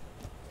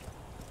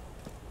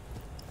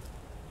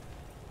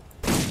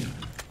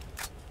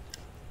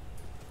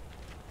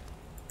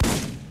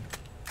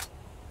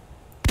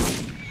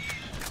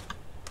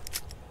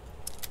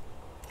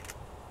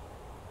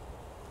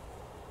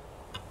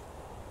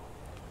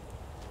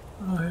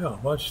 Oh yeah, a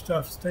bunch of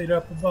stuff stayed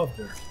up above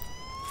there.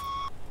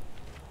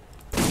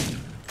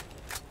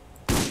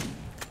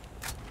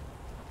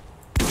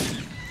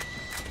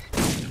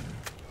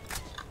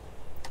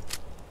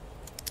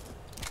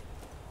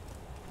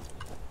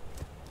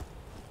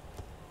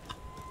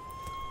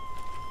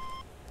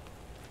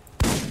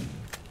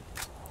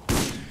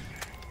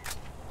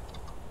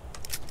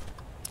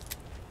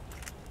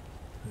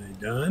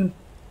 Done.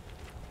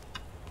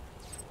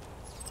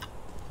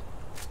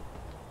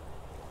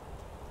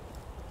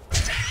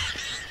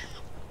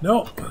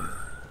 Nope.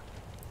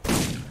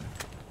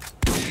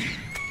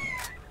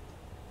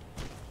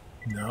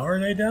 Now are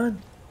they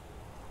done?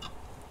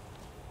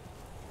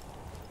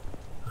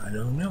 I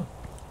don't know.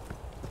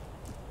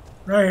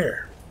 Right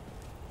here.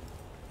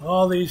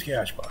 All these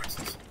cash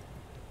boxes.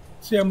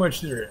 See how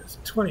much there is.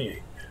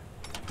 28.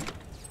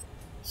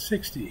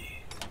 60.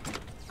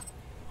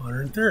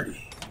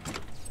 130.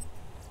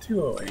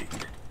 208,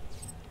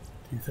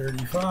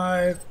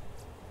 235,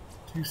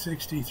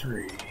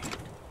 263,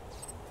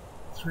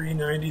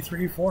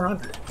 393,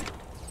 400,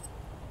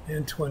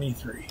 and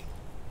 23.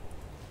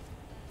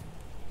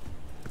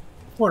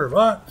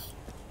 $4.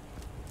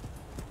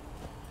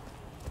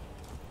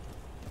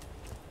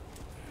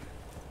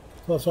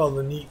 Plus all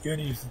the neat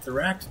goodies that the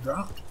rakks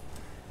dropped.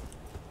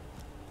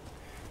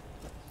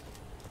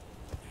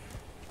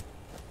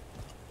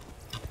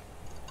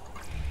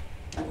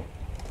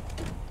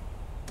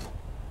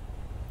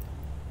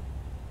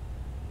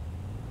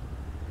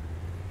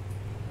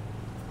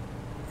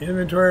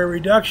 Inventory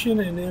reduction,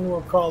 and then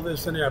we'll call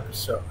this an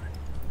episode.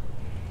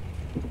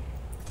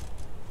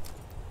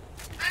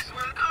 This is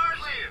where the cars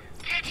live.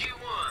 Get you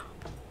one.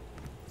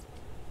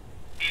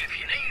 If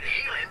you need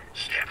healing,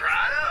 step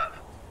right up.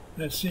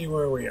 Let's see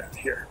where we at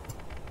here.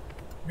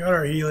 Got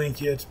our healing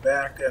kits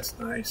back. That's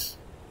nice.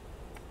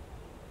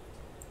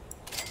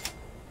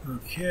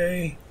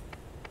 Okay.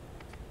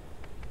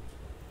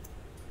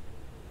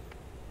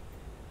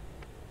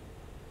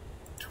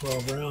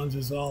 $12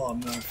 is all. I'm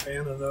not a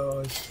fan of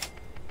those.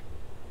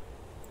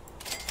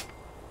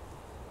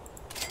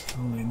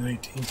 Only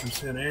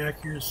 19%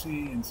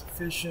 accuracy,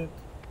 insufficient.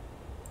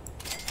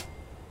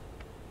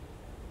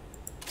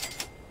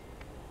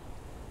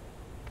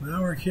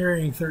 Now we're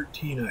carrying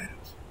 13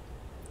 items.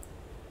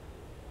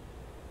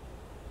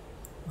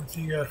 What's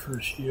he got for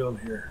a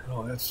shield here?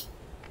 Oh, that's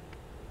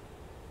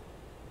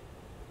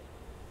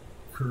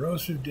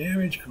corrosive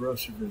damage,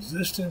 corrosive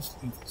resistance,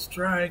 lethal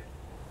strike,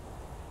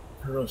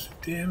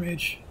 corrosive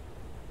damage.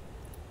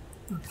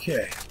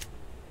 Okay.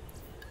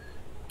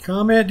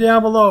 Comment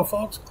down below,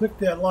 folks. Click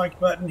that like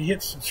button.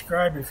 Hit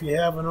subscribe if you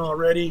haven't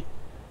already.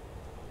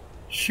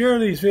 Share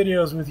these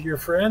videos with your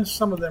friends.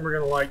 Some of them are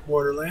going to like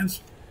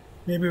Borderlands.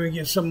 Maybe we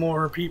get some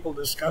more people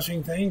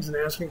discussing things and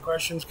asking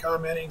questions,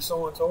 commenting,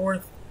 so on and so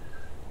forth.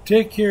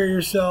 Take care of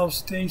yourselves.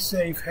 Stay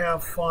safe.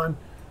 Have fun.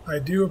 I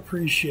do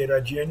appreciate, I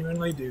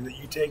genuinely do, that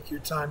you take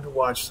your time to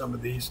watch some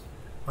of these.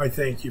 I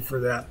thank you for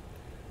that.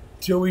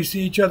 Till we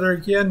see each other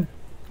again.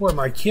 Boy,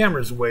 my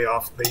camera's way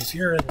off base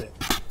here, isn't it?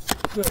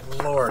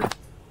 Good Lord.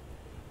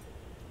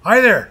 Hi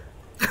there.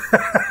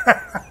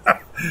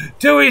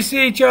 Till we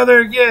see each other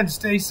again,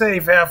 stay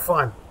safe, have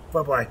fun.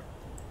 Bye-bye.